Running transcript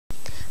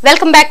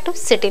Welcome back to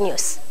city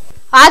news.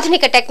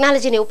 ఆధునిక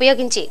టెక్నాలజీని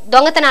ఉపయోగించి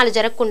దొంగతనాలు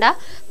జరగకుండా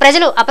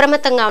ప్రజలు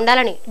అప్రమత్తంగా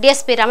ఉండాలని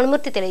డీఎస్పీ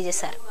రమణమూర్తి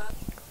తెలియజేశారు.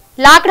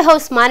 లాక్డ్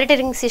హౌస్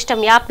మానిటరింగ్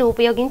సిస్టమ్ యాప్ను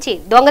ఉపయోగించి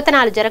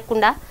దొంగతనాలు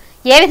జరగకుండా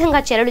ఏ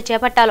విధంగా చర్యలు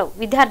చేపట్టాలో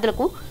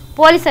విద్యార్థులకు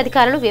పోలీసు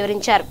అధికారులు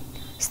వివరించారు.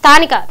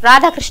 స్థానిక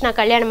రాధాకృష్ణ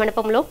కళ్యాణ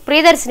మండపంలో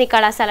ప్రియదర్శిని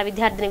కళాశాల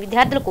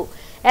విద్యార్థులకు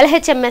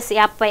ఎల్హెచ్ఎంఎస్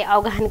యాప్పై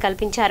అవగాహన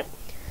కల్పించారు.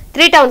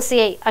 3 town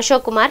CI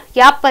Ashok Kumar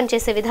app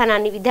పనిచేసే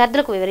విధానాన్ని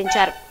విద్యార్థులకు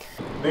వివరించారు.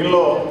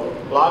 దీనిలో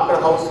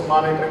లాక్డ్ హౌస్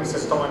మానిటరింగ్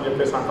సిస్టమ్ అని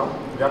చెప్పేసి అంటాం.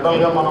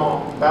 జనరల్గా మనం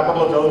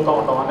పేపర్లో చదువుతూ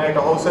ఉంటాం, అనేక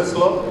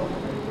హౌసెస్లో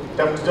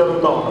థెఫ్ట్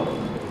జరుగుతూ ఉంటుంది.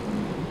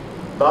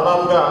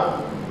 దాదాపుగా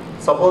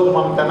సపోజ్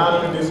మనం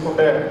తెనాలిని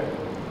తీసుకుంటే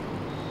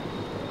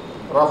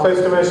రఫ్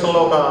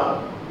ఎస్టిమేషన్లో ఒక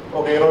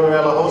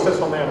 20,000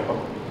 హౌసెస్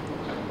ఉన్నాయనుకున్నాం.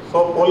 సో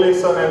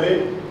పోలీస్ అనేది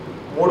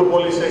 3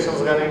 పోలీస్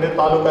స్టేషన్స్ కానివ్వండి,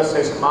 తాలూకా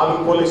స్టేషన్ 4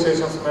 పోలీస్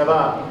స్టేషన్స్ మీద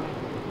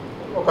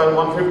ఒక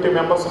 150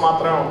 మెంబర్స్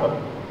మాత్రమే ఉంటారు.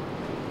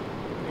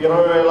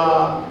 20,000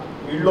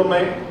 ఇళ్ళు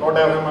ఉన్నాయి,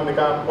 150 మంది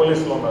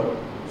పోలీసులు ఉన్నారు.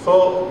 సో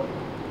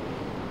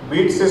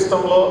బీట్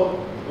సిస్టంలో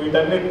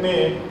వీటన్నిటినీ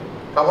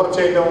కవర్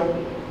చేయడం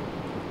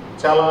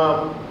చాలా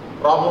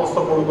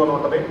ప్రాబ్లమ్స్తో కూడుకొని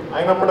ఉంటుంది.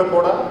 అయినప్పటికీ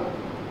కూడా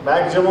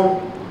మ్యాక్సిమం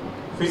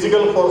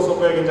ఫిజికల్ ఫోర్స్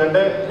ఉపయోగించి,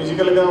 అంటే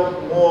ఫిజికల్గా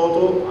మూవ్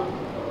అవుతూ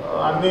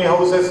అన్ని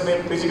హౌసెస్ని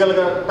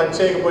ఫిజికల్గా టచ్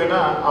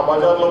చేయకపోయినా ఆ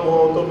బజార్లో మూవ్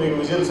అవుతూ మీకు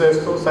విజిల్స్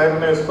వేస్తూ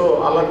సైరన్ వేస్తూ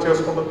అలర్ట్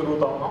చేసుకుంటూ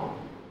తిరుగుతూ ఉన్నాం.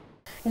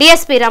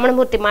 డీఎస్పీ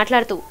రమణమూర్తి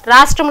మాట్లాడుతూ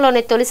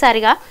రాష్ట్రంలోనే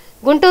తొలిసారిగా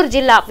గుంటూరు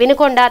జిల్లా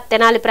వినుకొండ,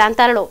 తెనాలి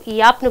ప్రాంతాలలో ఈ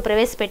యాప్ను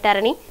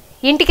ప్రవేశపెట్టారని,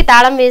 ఇంటికి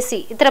తాళం వేసి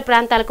ఇతర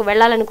ప్రాంతాలకు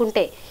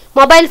వెళ్లాలనుకుంటే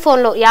మొబైల్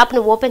ఫోన్లో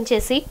యాప్ను ఓపెన్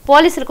చేసి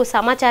పోలీసులకు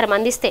సమాచారం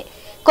అందిస్తే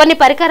కొన్ని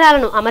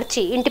పరికరాలను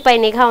అమర్చి ఇంటిపై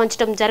నిఘా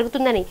ఉంచడం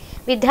జరుగుతుందని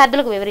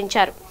విద్యార్థులకు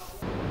వివరించారు.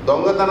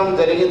 దొంగతనం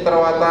జరిగిన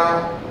తర్వాత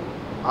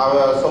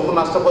సొమ్ము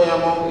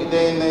నష్టపోయాము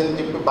ఇదేందని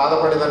చెప్పి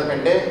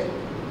బాధపడేదానికంటే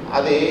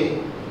అది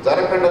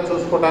జరగకుండా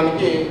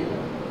చూసుకోవడానికి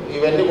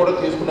ఇవన్నీ కూడా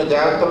తీసుకున్న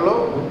జాగ్రత్తల్లో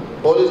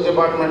పోలీస్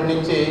డిపార్ట్మెంట్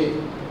నుంచి,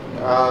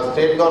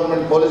 స్టేట్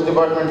గవర్నమెంట్ పోలీస్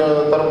డిపార్ట్మెంట్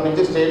తరఫు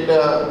నుంచి స్టేట్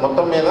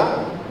మొత్తం మీద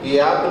ఈ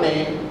యాప్ని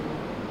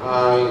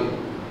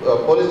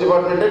పోలీస్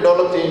డిపార్ట్మెంటే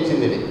డెవలప్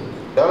చేయించింది. ఇది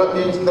డెవలప్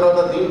చేయించిన తర్వాత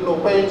దీంట్లో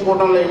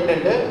ఉపయోగించుకోవడంలో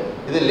ఏంటంటే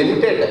ఇది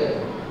లిమిటెడ్,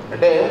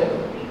 అంటే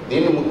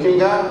దీన్ని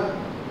ముఖ్యంగా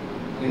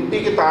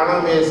ఇంటికి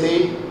తాళం వేసి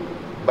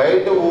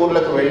బయట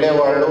ఊర్లకు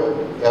వెళ్ళేవాళ్ళు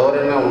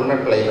ఎవరైనా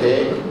ఉన్నట్లయితే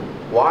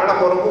వాళ్ళ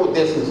కొరకు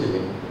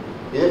ఉద్దేశించింది.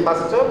 ఇది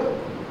ఫస్ట్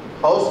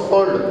హౌస్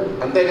హోల్డ్,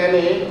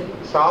 అంతేగాని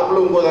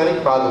షాపులు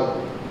ఇంకోదానికి కాదు.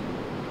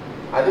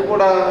 అది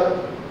కూడా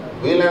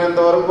వీలైనంత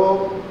వరకు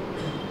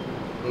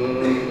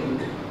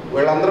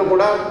వీళ్ళందరూ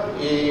కూడా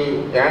ఈ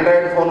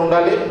ఆండ్రాయిడ్ ఫోన్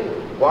ఉండాలి,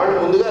 వాళ్ళు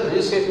ముందుగా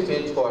రిజిస్ట్రేషన్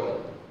చేయించుకోవాలి.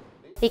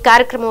 ఈ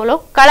కార్యక్రమంలో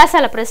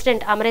కళాశాల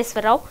president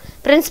Amareswara Rao,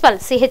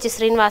 principal CH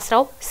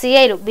Srinivasarao,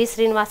 సిఐలు B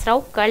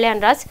Srinivasarao,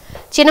 Kalyan Raj,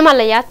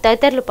 Chinnamallaiah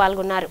తదితరులు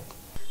పాల్గొన్నారు.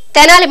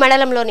 తెనాలి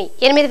మండలంలోని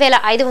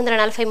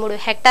 8,543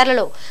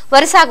 హెక్టార్లలో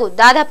వరి సాగు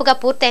దాదాపుగా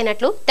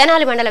పూర్తయినట్లు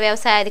తెనాలి మండల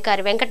వ్యవసాయ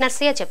అధికారి వెంకట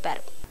నరసయ్య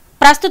చెప్పారు.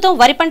 ప్రస్తుతం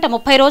వరి పంట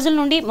 30 రోజుల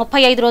నుండి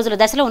 35 రోజుల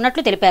దశలో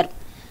ఉన్నట్లు తెలిపారు.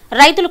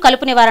 రైతులు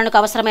కలుపు నివారణకు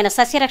అవసరమైన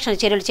సస్యరక్షణ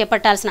చర్యలు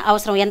చేపట్టాల్సిన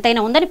అవసరం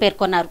ఎంతైనా ఉందని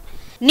పేర్కొన్నారు.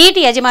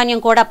 నీటి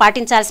యాజమాన్యం కూడా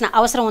పాటించాల్సిన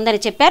అవసరం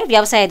ఉందని చెప్పారు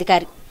వ్యవసాయ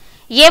అధికారి.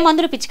 ఏ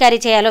మందులు పిచికారీ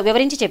చేయాలో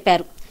వివరించి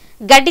చెప్పారు.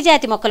 గడ్డి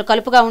జాతి మొక్కలు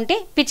కలుపుగా ఉంటే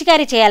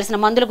పిచికారీ చేయాల్సిన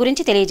మందుల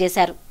గురించి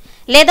తెలియజేశారు.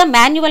 లేదా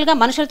మాన్యువల్గా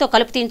మనుషులతో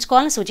కలుపు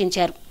తీయించుకోవాలని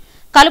సూచించారు.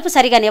 కలుపు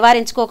సరిగా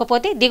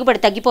నివారించుకోకపోతే దిగుబడి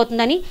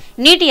తగ్గిపోతుందని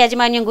నీటి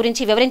యాజమాన్యం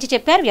గురించి వివరించి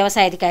చెప్పారు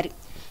వ్యవసాయ అధికారి.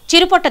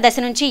 చిరుపొట్ట దశ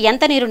నుంచి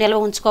ఎంత నీరు నిల్వ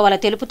ఉంచుకోవాలో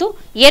తెలుపుతూ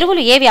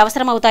ఎరువులు ఏవి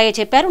అవసరమవుతాయో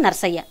చెప్పారు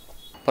నర్సయ్య.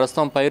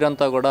 ప్రస్తుతం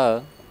పైరంతా కూడా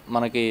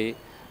మనకి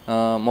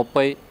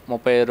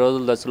 30-35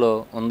 రోజుల దశలో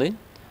ఉంది.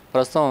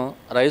 ప్రస్తుతం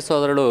రైతు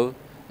సోదరులు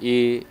ఈ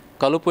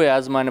కలుపు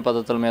యాజమాన్య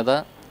పద్ధతుల మీద,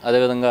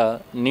 అదేవిధంగా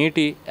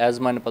నీటి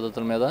యాజమాన్య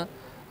పద్ధతుల మీద,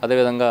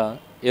 అదేవిధంగా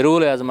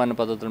ఎరువుల యాజమాన్య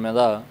పద్ధతుల మీద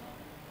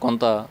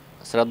కొంత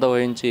శ్రద్ధ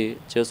వహించి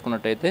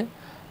చేసుకున్నట్టయితే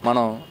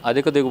మనం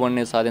అధిక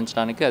దిగుబడిని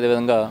సాధించడానికి,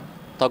 అదేవిధంగా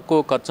తక్కువ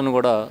ఖర్చును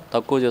కూడా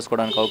తక్కువ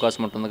చేసుకోవడానికి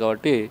అవకాశం ఉంటుంది.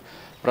 కాబట్టి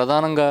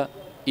ప్రధానంగా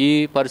ఈ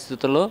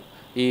పరిస్థితుల్లో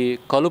ఈ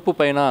కలుపు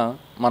పైన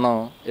మనం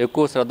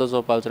ఎక్కువ శ్రద్ధ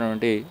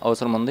చూపాల్సినటువంటి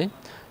అవసరం ఉంది.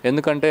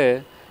 ఎందుకంటే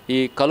ఈ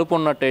కలుపు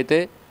ఉన్నట్టయితే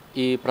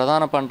ఈ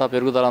ప్రధాన పంట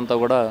పెరుగుదల అంతా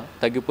కూడా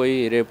తగ్గిపోయి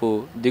రేపు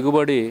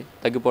దిగుబడి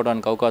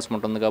తగ్గిపోవడానికి అవకాశం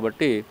ఉంటుంది.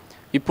 కాబట్టి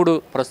ఇప్పుడు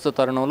ప్రస్తుత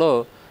తరుణంలో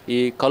ఈ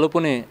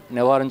కలుపుని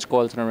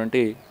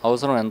నివారించుకోవాల్సినటువంటి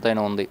అవసరం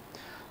ఎంతైనా ఉంది.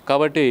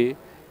 కాబట్టి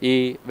ఈ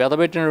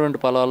వెదబెట్టినటువంటి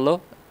పొలాల్లో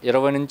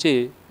 20 నుంచి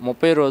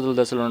 30 రోజుల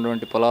దశలో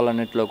ఉన్నటువంటి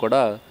పొలాలన్నింటిలో కూడా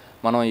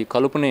మనం ఈ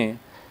కలుపుని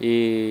ఈ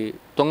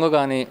తుంగ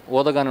కానీ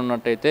ఊద కానీ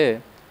ఉన్నట్టయితే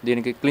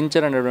దీనికి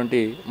క్లించర్ అనేటువంటి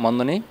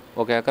మందుని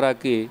 1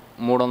 ఎకరాకి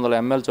 300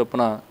 ml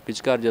చొప్పున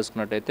పిచికారి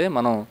చేసుకున్నట్టయితే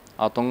మనం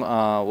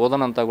ఆ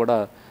ఊదనంతా కూడా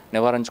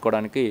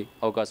నివారించుకోవడానికి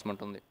అవకాశం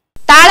ఉంటుంది.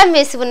 తాళం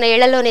వేసి ఉన్న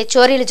ఇళ్లలోనే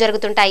చోరీలు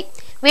జరుగుతుంటాయి.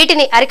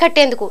 వీటిని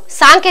అరికట్టేందుకు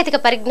సాంకేతిక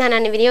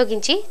పరిజ్ఞానాన్ని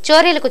వినియోగించి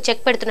చోరీలకు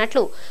check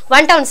పెడుతున్నట్లు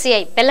 1 town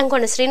CI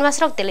Bellamkonda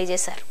Srinivasarao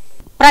తెలియజేశారు.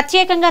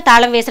 ప్రత్యేకంగా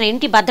తాళం వేసిన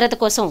ఇంటి భద్రత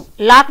కోసం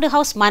లాక్డ్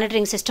హౌస్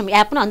మానిటరింగ్ సిస్టమ్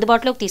యాప్ను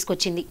అందుబాటులోకి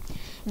తీసుకొచ్చింది.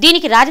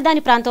 దీనికి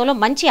రాజధాని ప్రాంతంలో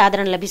మంచి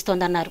ఆదరణ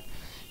లభిస్తోందన్నారు.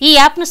 ఈ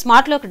యాప్ను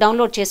స్మార్ట్లోకి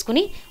డౌన్లోడ్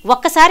చేసుకుని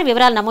ఒక్కసారి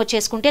వివరాలు నమోదు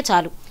చేసుకుంటే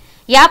చాలు.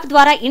 యాప్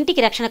ద్వారా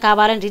ఇంటికి రక్షణ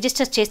కావాలని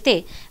రిజిస్టర్ చేస్తే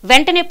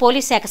వెంటనే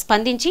పోలీస్ శాఖ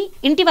స్పందించి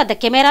ఇంటి వద్ద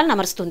కెమెరాలను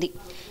అమరుస్తుంది.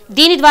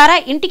 దీని ద్వారా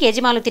ఇంటికి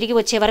యజమానులు తిరిగి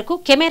వచ్చే వరకు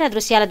కెమెరా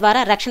దృశ్యాల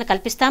ద్వారా రక్షణ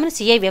కల్పిస్తామని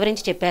సీఐ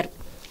వివరించి చెప్పారు.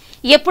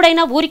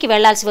 ఎప్పుడైనా ఊరికి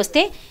వెళ్లాల్సి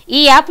వస్తే ఈ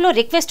యాప్లో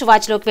రిక్వెస్ట్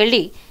వాచ్లోకి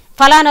వెళ్లి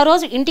ఫలానా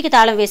రోజు ఇంటికి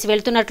తాళం వేసి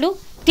వెళ్తున్నట్లు,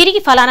 తిరిగి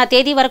ఫలానా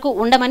తేదీ వరకు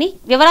ఉండమని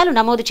వివరాలు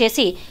నమోదు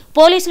చేసి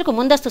పోలీసులకు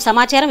ముందస్తు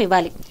సమాచారం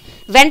ఇవ్వాలి.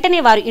 వెంటనే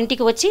వారు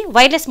ఇంటికి వచ్చి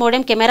వైర్లెస్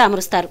మోడెం కెమెరా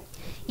అమరుస్తారు.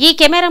 ఈ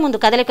కెమెరా ముందు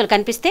కదలికలు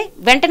కనిపిస్తే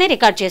వెంటనే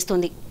రికార్డ్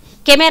చేస్తుంది.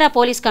 కెమెరా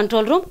పోలీస్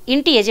కంట్రోల్ రూమ్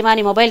ఇంటి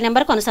యజమాని మొబైల్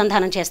నెంబర్కు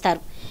అనుసంధానం చేస్తారు.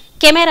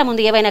 కెమెరా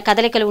ముందు ఏవైనా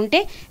కదలికలు ఉంటే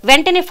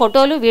వెంటనే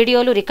ఫోటోలు,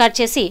 వీడియోలు రికార్డ్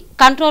చేసి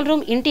కంట్రోల్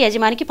రూమ్ ఇంటి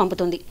యజమానికి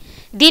పంపుతుంది.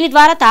 దీని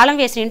ద్వారా తాళం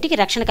వేసిన ఇంటికి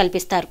రక్షణ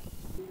కల్పిస్తారు.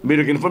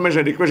 మీరు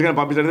ఇన్ఫర్మేషన్ రిక్వెస్ట్ కానీ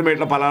పంపించండి, మేము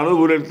ఇట్లా పలానా రోజు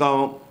ఊరు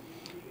వెళ్తాము,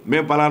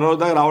 మేము పలానా రోజు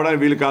దాకా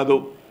రావడానికి వీలు కాదు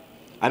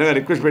అని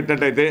రిక్వెస్ట్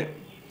పెట్టినట్టయితే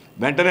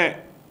వెంటనే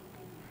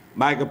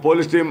మా యొక్క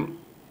పోలీస్ టీం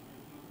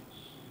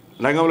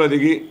రంగంలో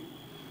దిగి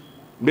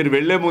మీరు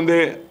వెళ్ళే ముందే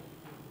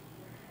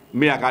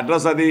మీ యొక్క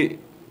అడ్రస్ అది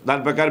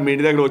దాని ప్రకారం మీ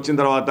ఇంటి దగ్గర వచ్చిన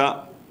తర్వాత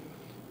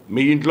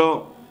మీ ఇంట్లో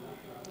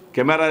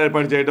కెమెరా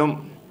ఏర్పాటు చేయడం,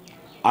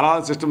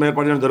 అలారం సిస్టమ్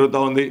ఏర్పాటు చేయడం జరుగుతూ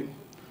ఉంది.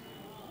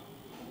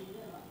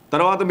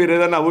 తర్వాత మీరు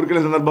ఏదైనా ఊరికి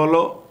వెళ్ళిన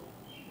సందర్భంలో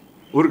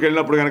ఊరికి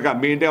వెళ్ళినప్పుడు కనుక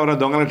మీ ఇంటి ఎవరైనా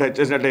దొంగలను టచ్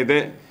చేసినట్టయితే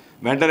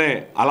వెంటనే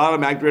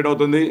అలారం యాక్టివేట్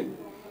అవుతుంది.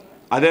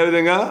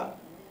 అదేవిధంగా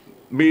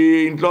మీ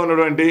ఇంట్లో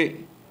ఉన్నటువంటి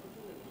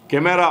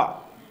కెమెరా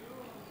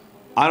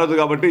ఆన్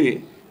అవుతుంది కాబట్టి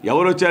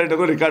ఎవరు వచ్చారంటే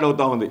కూడా రికార్డ్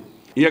అవుతూ ఉంది.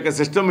 ఈ యొక్క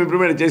సిస్టమ్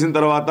ఇంప్లిమెంట్ చేసిన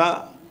తర్వాత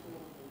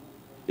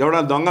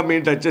ఎవరైనా దొంగ మీ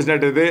ఇంటి టచ్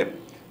చేసినట్టయితే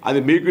అది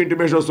మీకు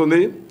ఇంటిమేషన్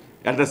వస్తుంది.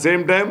 అట్ ద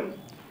సేమ్ టైం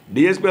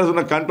డిఎస్పీఎస్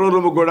ఉన్న కంట్రోల్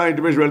రూమ్కి కూడా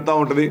ఇంటిమేషన్ వెళ్తూ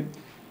ఉంటుంది.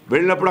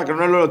 వెళ్ళినప్పుడు అక్కడ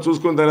ఉన్న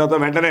చూసుకున్న తర్వాత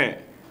వెంటనే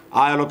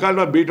ఆ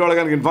లొకాలిటీలో బీట్ వాళ్ళు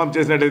కనుక ఇన్ఫార్మ్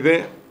చేసినట్టయితే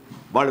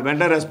వాళ్ళు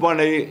వెంటనే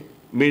రెస్పాండ్ అయ్యి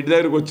మీ ఇంటి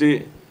దగ్గరికి వచ్చి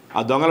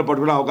ఆ దొంగలు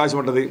పట్టుకునే అవకాశం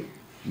ఉంటుంది.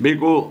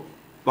 మీకు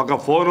ఒక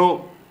ఫోను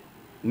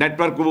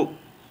నెట్వర్క్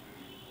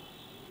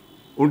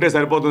ఉంటే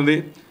సరిపోతుంది.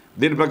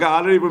 దీని ప్రకారం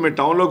ఆల్రెడీ ఇప్పుడు మీ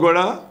టౌన్లో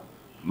కూడా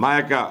మా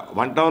యొక్క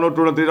 1 టౌన్ 2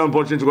 టౌన్ 3 టౌన్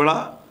పోలీస్ నుంచి కూడా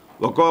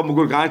ఒక్కో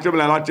 3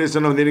 కానిస్టేబుల్ అలాట్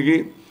చేస్తున్నాం. దీనికి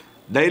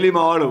డైలీ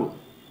మా వాళ్ళు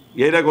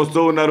ఏరియాకి వస్తూ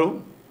ఉన్నారు,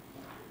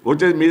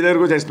 వచ్చేసి మీ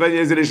దగ్గరకు వచ్చి ఎక్స్ప్లెయిన్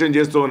చేసి రిజిస్ట్రేషన్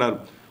చేస్తూ ఉన్నారు.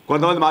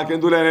 కొంతమంది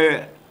మాకెందుకులనే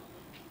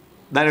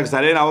దానికి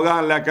సరైన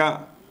అవగాహన లేక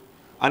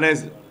అనే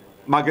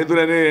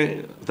మాకెందుకులనే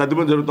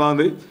సర్దుబాటు జరుగుతూ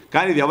ఉంది.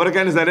 కానీ ఇది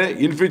ఎవరికైనా సరే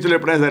ఇన్ ఫ్యూచర్లో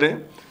ఎప్పుడైనా సరే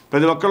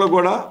ప్రతి ఒక్కరు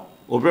కూడా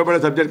ఉపయోగపడే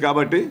సబ్జెక్ట్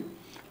కాబట్టి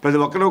ప్రతి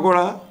ఒక్కరు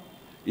కూడా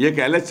ఈ యొక్క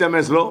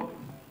LHMSలో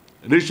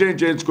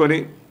రిజిస్ట్రేషన్ చేయించుకొని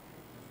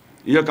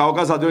ఈ యొక్క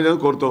అవకాశం అర్థం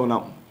కోరుతూ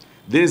ఉన్నాం.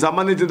 దీనికి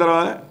సంబంధించిన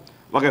తర్వాత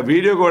ఒక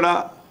వీడియో కూడా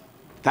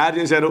తయారు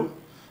చేశారు.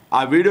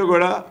 ఆ వీడియో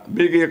కూడా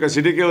మీకు ఈ యొక్క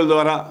సిటీ కేబుల్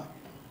ద్వారా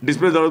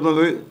డిస్ప్లే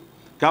జరుగుతుంది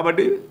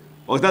కాబట్టి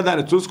ఒకసారి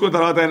దాన్ని చూసుకున్న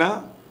తర్వాత అయినా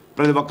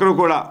ప్రతి ఒక్కరూ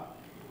కూడా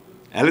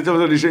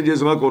LHMSలో రిజిస్ట్రేషన్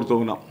చేసుకోవాలని కోరుతూ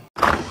ఉన్నాం.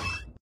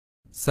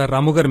 సార్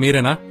రాము గారు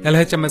మీరేనా?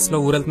 LHMSలో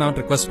ఊరెళ్తున్నామని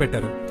రిక్వెస్ట్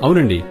పెట్టారు.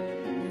 అవునండి.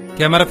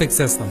 కెమెరా ఫిక్స్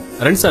చేస్తాం.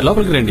 రండి సార్,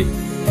 లోపలికి రండి.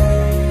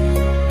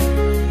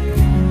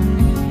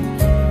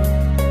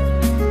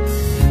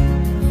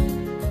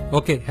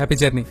 Okay, happy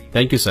journey.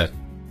 Thank you sir,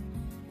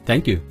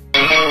 thank you.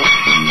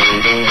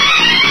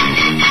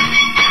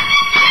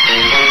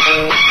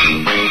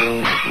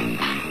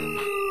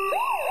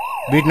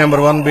 Beat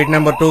number 1, beat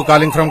number 2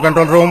 calling from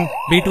control room.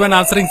 Beat 1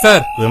 answering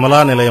sir. Vimala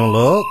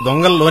నిలయంలో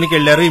దొంగలు లోనికి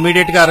వెళ్లారు,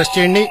 ఇమీడియట్ గా అరెస్ట్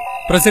చేయండి.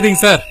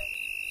 Proceeding sir.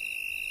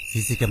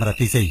 సీసీ కెమెరా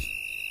తీసేయి.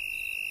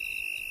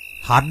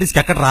 హార్డ్ డిస్క్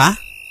ఎక్కడ్రా?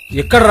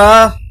 ఎక్కడ్రా?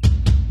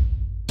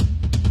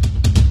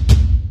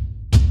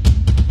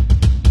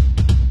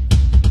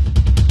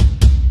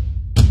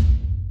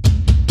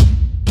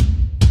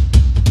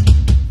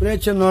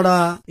 చిన్నోడా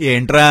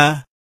ఏంట్రా?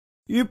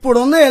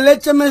 ఇప్పుడున్న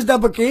LHMS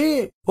దెబ్బకి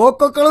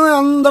ఒక్కొక్కరం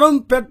అందరం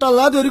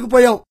పెట్టల్లా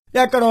దొరికిపోయాం.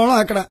 ఎక్కడ ఉన్నాం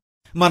అక్కడ.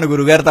 మన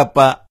గురుగారు తప్ప.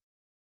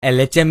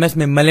 LHMS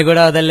మిమ్మల్ని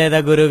కూడా వదలలేదా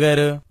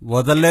గురుగారు?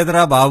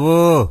 వదలలేదురా బాబు.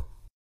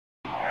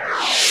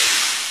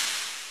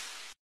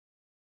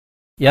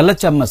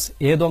 LHMS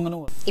ఏ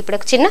దొంగను. ఇప్పుడు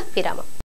ఒక చిన్న విరామం.